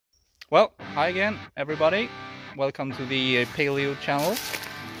Well, hi again everybody. Welcome to the Paleo channel,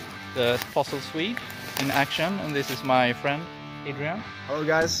 the fossil Swede in action, and this is my friend Adrian. Hello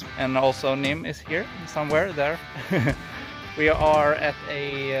guys. And also Nim is here somewhere there. We are at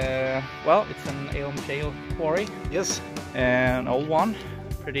a, well, it's an alum shale quarry. Yes. An old one,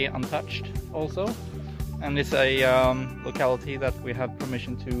 pretty untouched also. And it's a locality that we have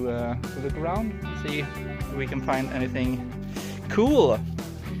permission to look around and see if we can find anything cool.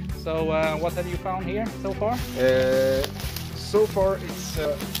 So what have you found here so far? So far it's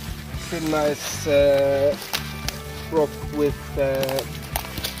a pretty nice rock with,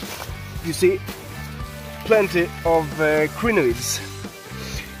 you see, plenty of crinoids.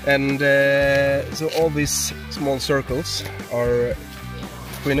 And so all these small circles are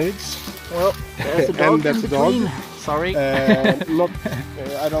crinoids. Well, there's a dog and in between. Sorry.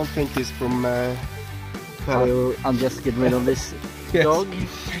 I don't think it's from Paleo. I'll just get rid of this Yes. dog.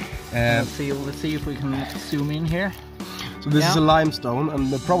 Let's see if we can zoom in here. So this is a limestone,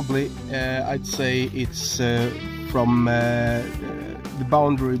 and probably I'd say it's from the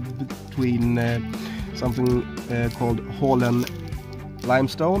boundary between something called Holland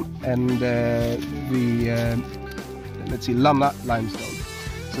limestone and the let's see, Lanna limestone.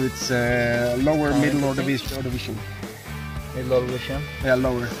 So it's lower, middle, or division. Middle division. Yeah,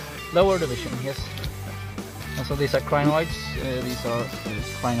 lower. Lower division, yes. And so these are crinoids. These are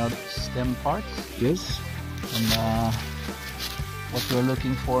crinoid stem parts. Yes. And what we're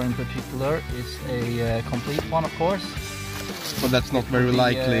looking for in particular is a complete one, of course. But that's not very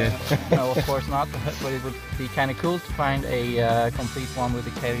likely. No, of course not. But it would be kind of cool to find a complete one with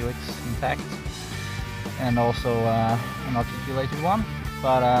the calyx intact, and also an articulated one.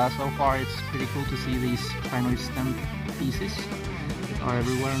 But so far it's pretty cool to see these crinoid stem pieces that are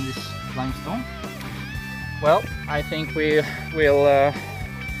everywhere in this limestone. Well, I think we will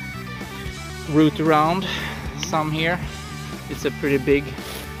root around some here. It's a pretty big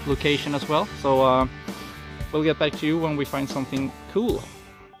location as well, so we'll get back to you when we find something cool.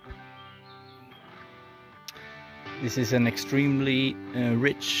 This is an extremely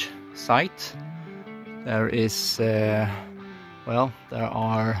rich site. There is, well, there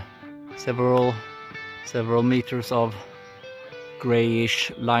are several meters of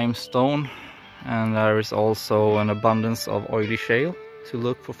grayish limestone, and there is also an abundance of oily shale to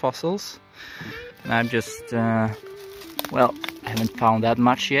look for fossils. And I've just, well, I haven't found that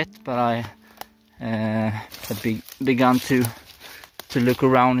much yet, but I have begun to look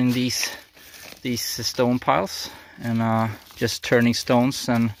around in these stone piles, and just turning stones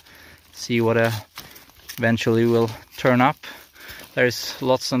and see what eventually will turn up. There's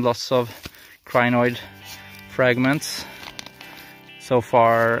lots and lots of crinoid fragments. So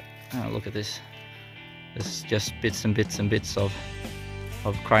far, look at this. This is just bits and bits and bits of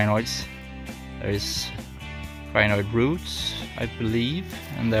crinoids. There is crinoid roots, I believe,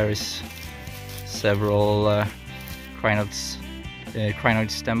 and there is several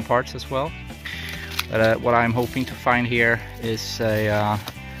crinoid stem parts as well. But what I'm hoping to find here is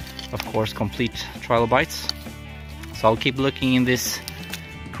of course, complete trilobites. So I'll keep looking in this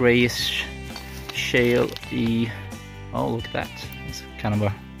grayish shale-y. Oh, look at that! It's kind of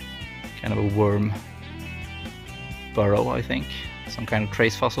a worm burrow, I think, some kind of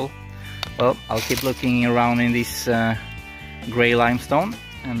trace fossil. Well, I'll keep looking around in this gray limestone,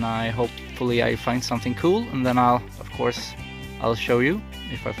 and hopefully I find something cool, and then I'll show you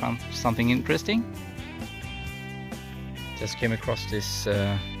if I found something interesting. Just came across this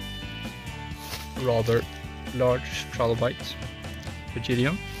rather large trilobite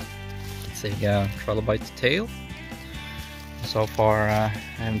pygidium. It's a trilobite tail. So far I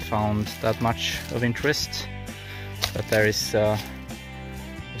haven't found that much of interest, but there's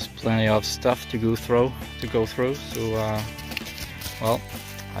plenty of stuff to go through. So well,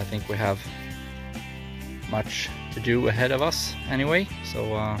 I think we have much to do ahead of us anyway,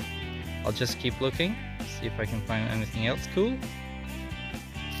 so I'll just keep looking, see if I can find anything else cool.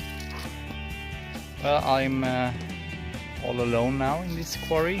 Well, I'm all alone now in this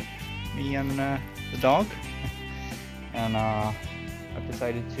quarry, me and the dog, and I've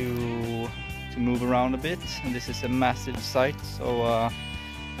decided to move around a bit. And this is a massive site, so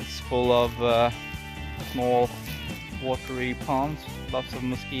it's full of small watery ponds, lots of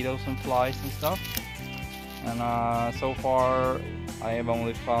mosquitoes and flies and stuff. And so far I have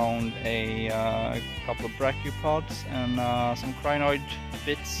only found a couple of brachiopods and some crinoid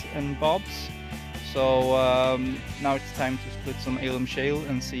bits and bobs. So now it's time to split some alum shale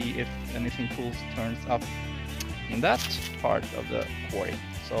and see if anything cool turns up in that part of the quarry.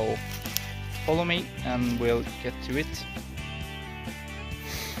 So follow me and we'll get to it.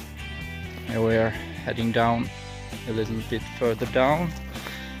 Here we are heading down a little bit further down,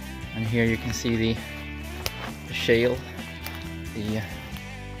 and here you can see the shale, the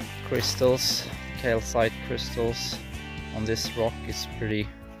crystals, calcite crystals on this rock is pretty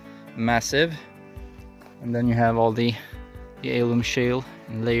massive. And then you have all the alum shale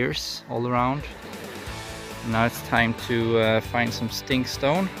in layers all around. And now it's time to find some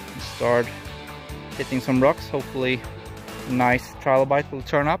stinkstone and start hitting some rocks. Hopefully a nice trilobite will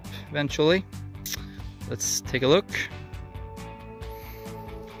turn up eventually. Let's take a look.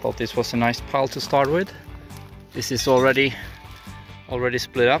 Thought this was a nice pile to start with. This is already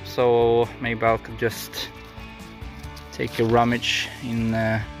split up, so maybe I could just take a rummage in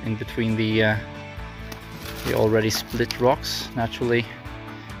between the already split rocks, naturally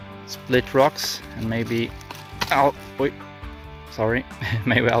split rocks, and maybe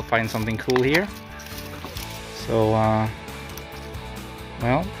maybe I'll find something cool here. So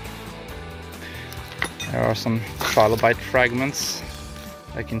well, there are some trilobite fragments,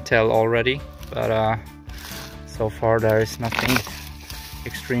 I can tell already, but so far there is nothing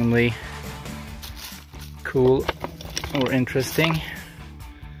extremely cool or interesting,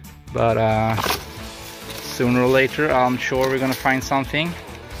 but sooner or later I'm sure we're gonna find something.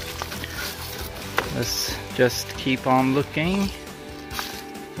 Let's just keep on looking.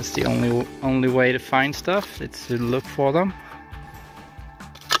 That's the only way to find stuff, it's to look for them.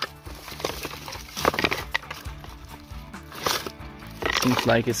 Seems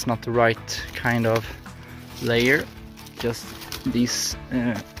like it's not the right kind of layer, just these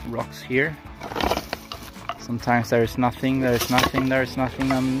rocks here. Sometimes there is nothing, there is nothing, there is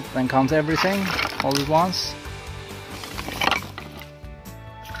nothing, and then comes everything all at once.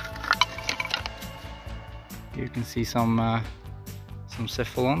 You can see some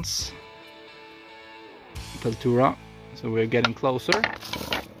cephalons, Peltura, so we're getting closer.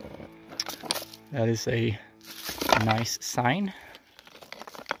 That is a nice sign.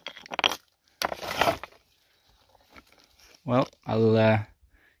 Well, I'll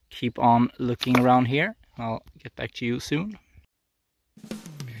keep on looking around here. I'll get back to you soon.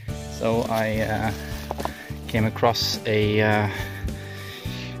 So I came across a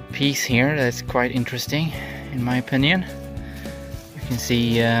piece here that's quite interesting in my opinion. You can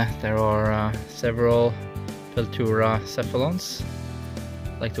see there are several Peltura cephalons,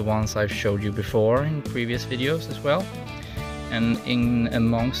 like the ones I've showed you before in previous videos as well. And in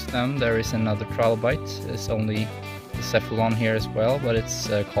amongst them there is another trilobite. It's only the cephalon here as well, but it's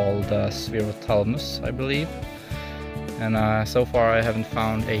called Spherothalmus, I believe. And so far I haven't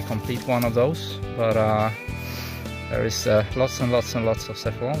found a complete one of those, but there is lots and lots and lots of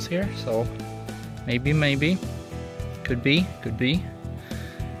cephalons here, so maybe, could be.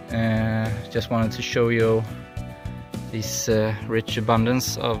 Just wanted to show you this rich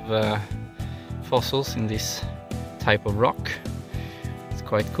abundance of fossils in this type of rock. It's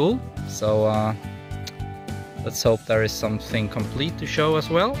quite cool, so let's hope there is something complete to show as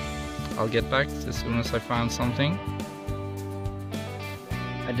well. I'll get back as soon as I find something.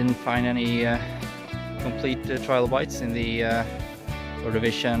 I didn't find any complete trilobites in the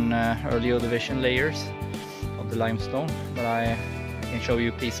early Ordovician layers of the limestone, but I can show you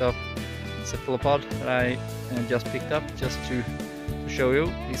a piece of cephalopod that I just picked up just to show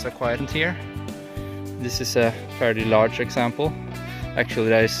you. These are quite here. This is a fairly large example. Actually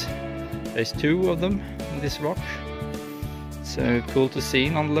there's two of them in this rock. It's cool to see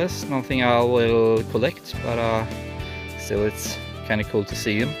nonetheless. Nothing I will collect, but still it's kind of cool to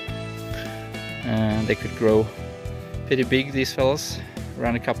see them. They could grow pretty big, these fellas,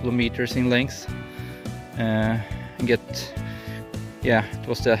 around a couple of meters in length, and get, yeah, it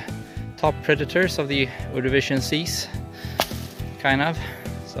was the top predators of the Ordovician seas, kind of.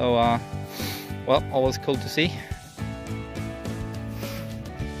 So well, always cool to see.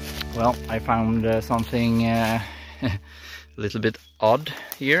 Well, I found something a little bit odd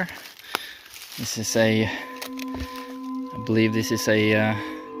here. This is I believe this is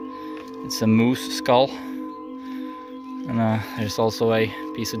it's a moose skull, and there's also a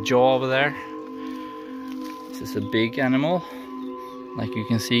piece of jaw over there. This is a big animal, like you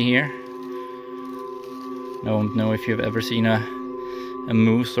can see here. I don't know if you've ever seen a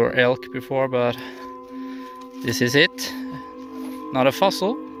moose or elk before, but this is it. Not a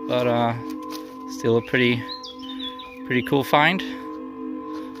fossil, but still a pretty cool find.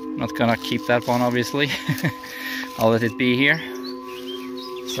 I'm not gonna keep that one, obviously. I'll let it be here.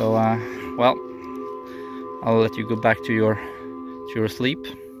 So well, I'll let you go back to your sleep.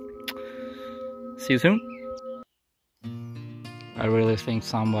 See you soon. I really think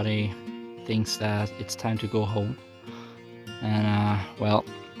somebody thinks that it's time to go home, and well,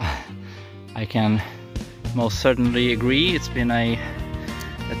 I can most certainly agree. It's been a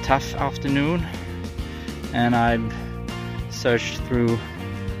tough afternoon, and I've searched through,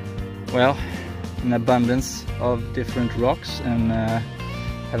 well, an abundance of different rocks and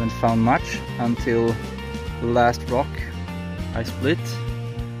haven't found much until the last rock I split.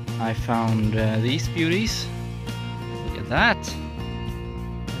 I found these beauties. Look at that!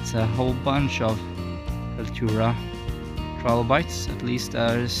 It's a whole bunch of Peltura Trilobites. At least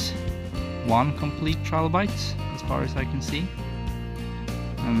there's one complete Trilobite as far as I can see,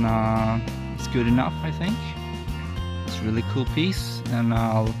 and it's good enough, I think. It's a really cool piece, and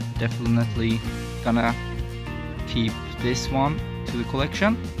I'll definitely gonna keep this one to the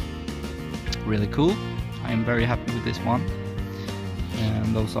collection. Really cool. I am very happy with this one,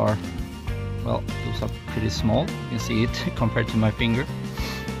 and those are, well, those are pretty small. You can see it compared to my finger,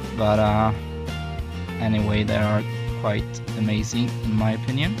 but anyway, they are quite amazing in my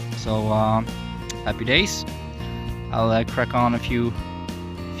opinion. So happy days. I'll crack on a few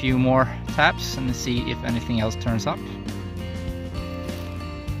more taps and see if anything else turns up.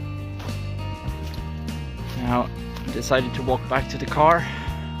 Now I decided to walk back to the car.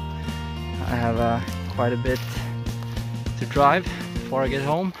 I have quite a bit to drive before I get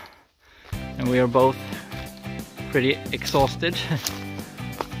home, and we are both pretty exhausted.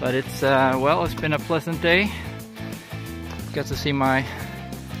 But it's well, it's been a pleasant day. Got to see my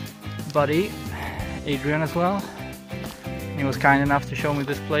buddy Adrian as well. He was kind enough to show me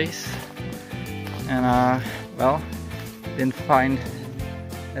this place, and well, didn't find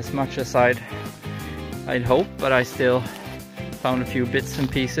as much as I'd hoped, but I still found a few bits and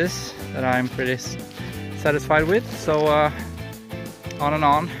pieces that I'm pretty satisfied with. So on and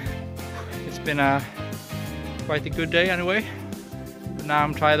on. It's been quite a good day anyway. But now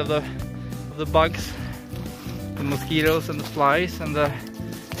I'm tired of the bugs, the mosquitoes and the flies and the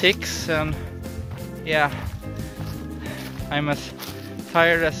ticks, and yeah, I'm as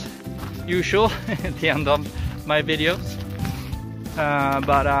tired as usual at the end of my videos.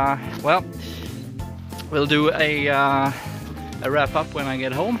 But well, we'll do a wrap up when I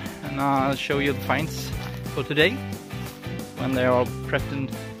get home, and I'll show you the finds for today when they are prepped and,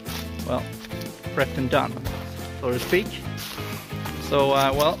 well, prepped and done, so to speak. So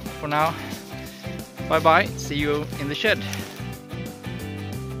well, for now, bye bye, see you in the shed.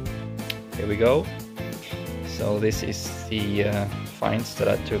 Here we go. So this is the finds that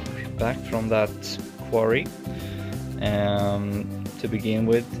I took back from that quarry. To begin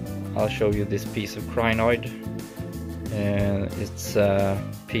with, I'll show you this piece of crinoid. It's a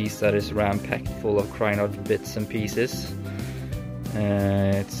piece that is ram-packed full of crinoid bits and pieces.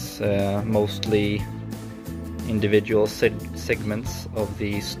 It's mostly individual segments of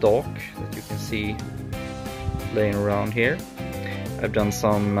the stalk that you can see laying around here. I've done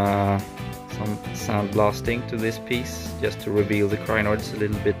some sandblasting to this piece just to reveal the crinoids a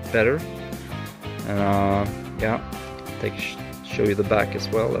little bit better. And yeah, show you the back as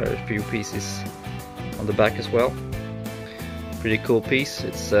well. There are a few pieces on the back as well. Pretty cool piece.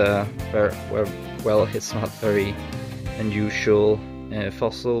 It's well, it's not very unusual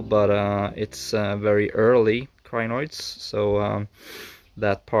fossil, but it's very early crinoids, so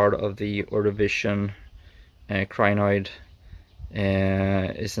that part of the Ordovician crinoid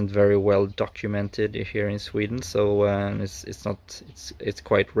isn't very well documented here in Sweden, so it's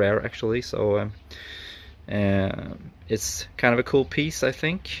quite rare actually. So it's kind of a cool piece, I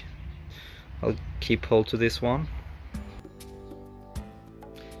think. I'll keep hold to this one.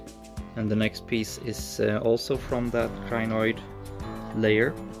 And the next piece is also from that crinoid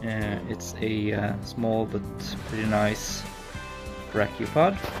layer. It's a small but pretty nice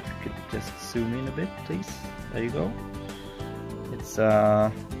brachiopod. You could just zoom in a bit, please. There you go. It's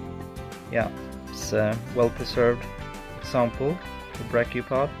yeah, it's a well-preserved example of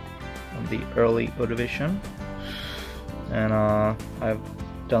brachiopod from the early Ordovician, and I've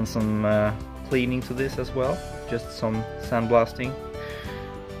done some cleaning to this as well, just some sandblasting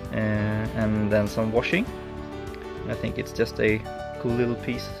and then some washing. I think it's just a cool little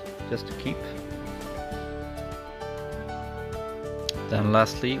piece just to keep. Then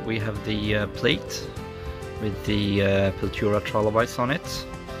lastly we have the plate with the Peltura Trilobites on it,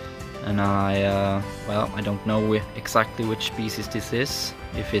 and well, I don't know exactly which species this is,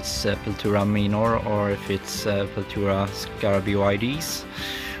 if it's Peltura minor or if it's Peltura scarabeoides,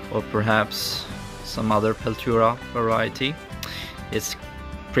 or perhaps some other Peltura variety. It's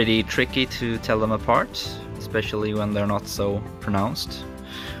pretty tricky to tell them apart, especially when they're not so pronounced.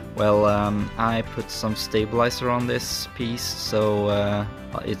 Well, I put some stabilizer on this piece, so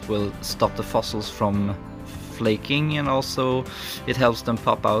it will stop the fossils from flaking, and also it helps them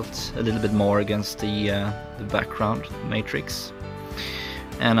pop out a little bit more against the background matrix.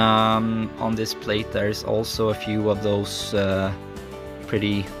 And on this plate there's also a few of those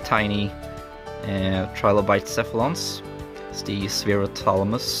pretty tiny Trilobite cephalons. It's the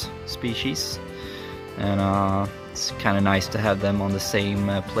Spherotalamus species, and it's kind of nice to have them on the same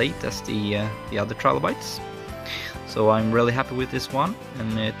plate as the other Trilobites. So I'm really happy with this one,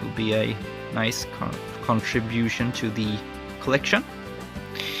 and it will be a nice contribution to the collection.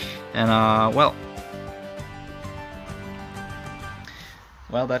 And well,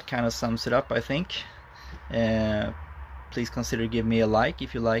 that kind of sums it up, I think. Please consider giving me a like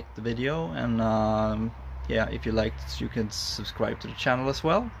if you liked the video, and yeah, if you liked, you can subscribe to the channel as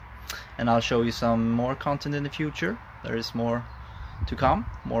well. And I'll show you some more content in the future. There is more to come,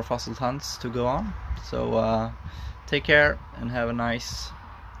 more fossil hunts to go on. So take care and have a nice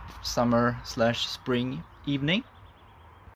summer/spring evening.